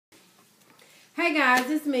Hey guys,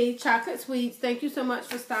 it's me, Chocolate Sweets. Thank you so much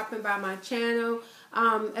for stopping by my channel.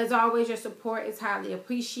 As always, your support is highly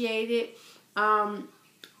appreciated.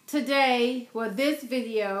 This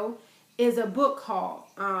video is a book haul.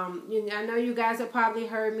 I know you guys have probably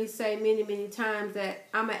heard me say many times that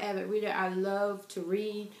I'm an avid reader. I love to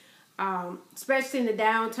read, especially in the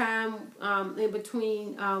downtime, in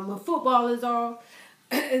between when football is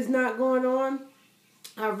not going on.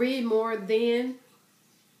 I read more then.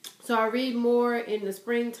 So I read more in the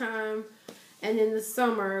springtime and in the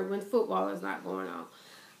summer when football is not going on.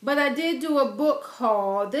 But I did do a book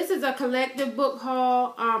haul. This is a collective book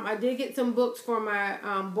haul. I did get some books for my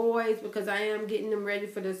boys because I am getting them ready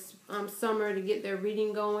for this summer to get their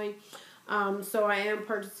reading going. So I am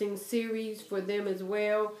purchasing series for them as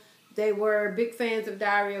well. They were big fans of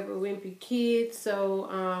Diary of a Wimpy Kid,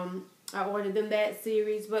 so I ordered them that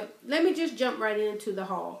series. But let me just jump right into the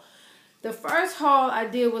haul. The first haul I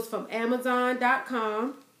did was from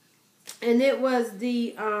Amazon.com, and it was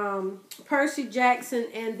the Percy Jackson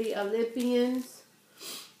and the Olympians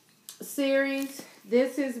series.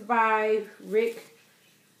 This is by Rick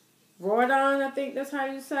Riordan, I think that's how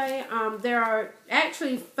you say. There are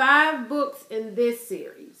actually 5 books in this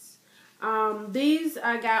series. These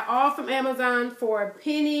I got all from Amazon for a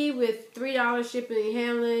penny with $3 shipping and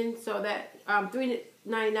handling, so that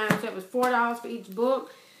 $3.99, so that was $4 for each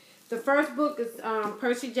book. The first book is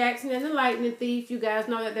Percy Jackson and the Lightning Thief. You guys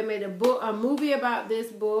know that they made a movie about this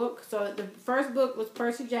book. So the first book was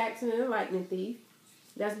Percy Jackson and the Lightning Thief.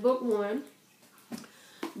 That's book 1.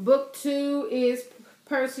 Book 2 is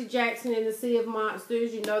Percy Jackson and the Sea of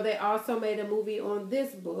Monsters. You know they also made a movie on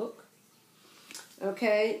this book.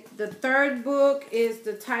 Okay. The third book is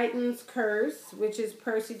The Titan's Curse, which is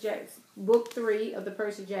Percy Jackson. Book 3 of the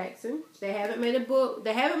Percy Jackson. They haven't made a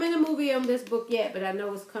movie on this book yet, but I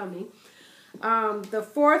know it's coming. The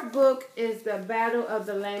fourth book is The Battle of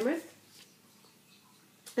the Labyrinth.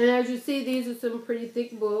 And as you see, these are some pretty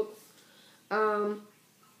thick books. And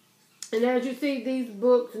as you see, these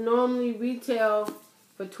books normally retail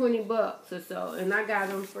for 20 bucks or so, and I got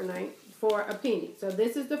them for a penny. So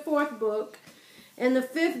this is the fourth book. And the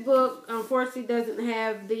fifth book, unfortunately, doesn't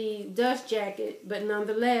have the dust jacket, but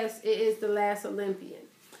nonetheless, it is The Last Olympian.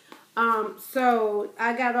 So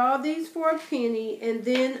I got all these for a penny, and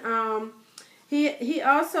then he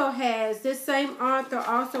also has, this same author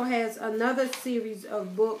also has another series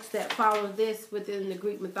of books that follow this within the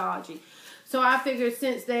Greek mythology. So I figured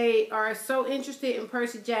since they are so interested in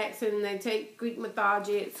Percy Jackson and they take Greek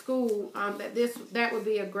mythology at school, that would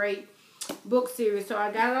be a great book series. So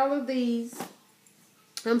I got all of these.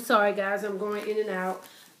 I'm sorry, guys. I'm going in and out.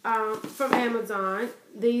 From Amazon.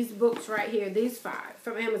 These books right here. These 5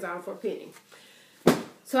 from Amazon for a penny.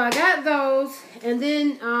 So I got those. And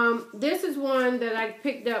then this is one that I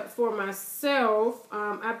picked up for myself.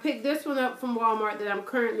 I picked this one up from Walmart that I'm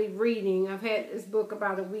currently reading. I've had this book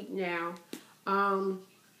about a week now.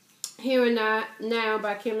 Here and Now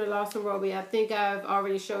by Kimberly Lawson Roby. I think I've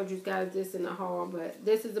already showed you guys this in the haul. But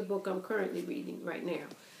this is the book I'm currently reading right now.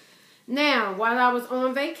 Now, while I was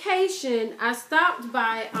on vacation, I stopped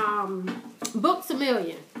by Books A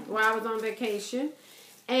Million while I was on vacation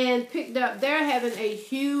and picked up, they're having a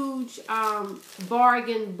huge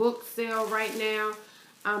bargain book sale right now.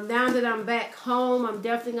 Now that I'm back home, I'm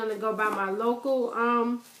definitely going to go by my local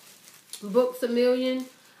Books A Million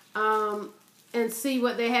and see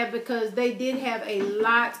what they have, because they did have a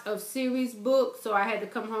lot of series books, so I had to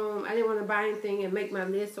come home. I didn't want to buy anything and make my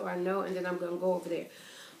list so I know, and then I'm going to go over there.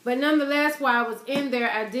 But nonetheless, while I was in there,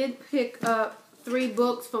 I did pick up 3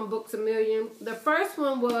 books from Books A Million. The first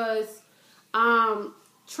one was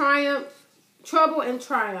Trouble and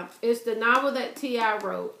Triumph. It's the novel that T.I.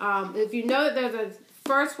 wrote. If you know that there's a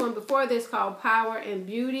first one before this called Power and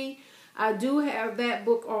Beauty, I do have that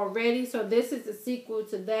book already. So this is the sequel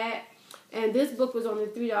to that. And this book was only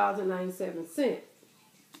 $3.97.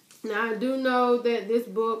 Now, I do know that this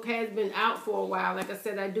book has been out for a while. Like I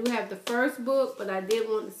said, I do have the first book, but I did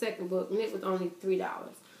want the second book, and it was only $3.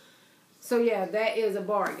 So, yeah, that is a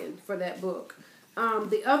bargain for that book.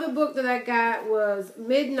 The other book that I got was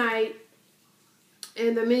Midnight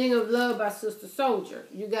and the Meaning of Love by Sister Soldier.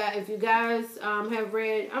 If you guys have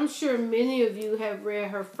read, I'm sure many of you have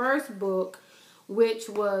read her first book, which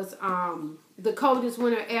was The Coldest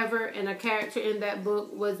Winter Ever, and a character in that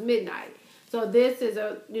book was Midnight. So this is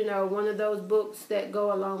one of those books that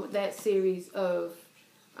go along with that series of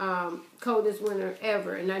Coldest Winter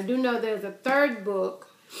Ever. And I do know there's a third book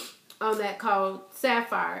on that called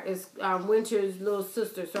Sapphire. It's Winter's little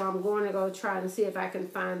sister. So I'm going to go try and see if I can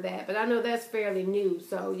find that. But I know that's fairly new.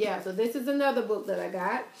 So yeah, so this is another book that I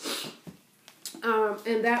got.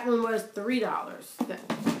 And that one was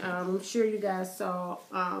 $3. I'm sure you guys saw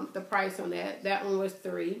the price on that. That one was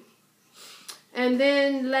 $3. And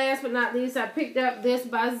then last but not least, I picked up this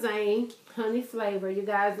by Zane, Honey Flavor. You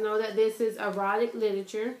guys know that this is erotic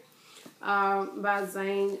literature by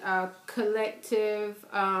Zane, collective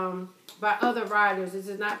by other writers. This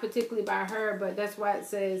is not particularly by her, but that's why it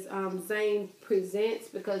says Zane Presents,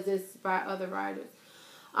 because it's by other writers.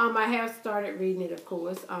 I have started reading it, of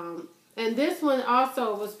course. And this one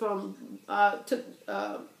also was from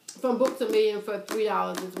Books A Million for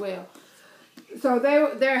 $3 as well. So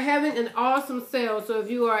they're having an awesome sale. So if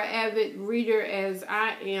you are an avid reader as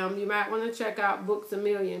I am, you might want to check out Books A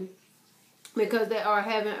Million, because they are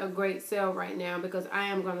having a great sale right now. Because I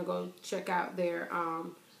am going to go check out their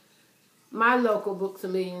my local Books A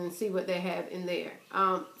Million and see what they have in there.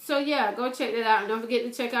 So yeah, go check that out. And don't forget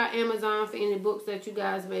to check out Amazon for any books that you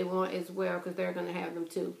guys may want as well, because they're going to have them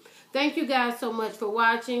too. Thank you guys so much for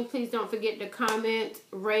watching. Please don't forget to comment,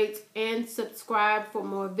 rate, and subscribe for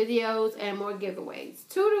more videos and more giveaways.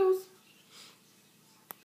 Toodles!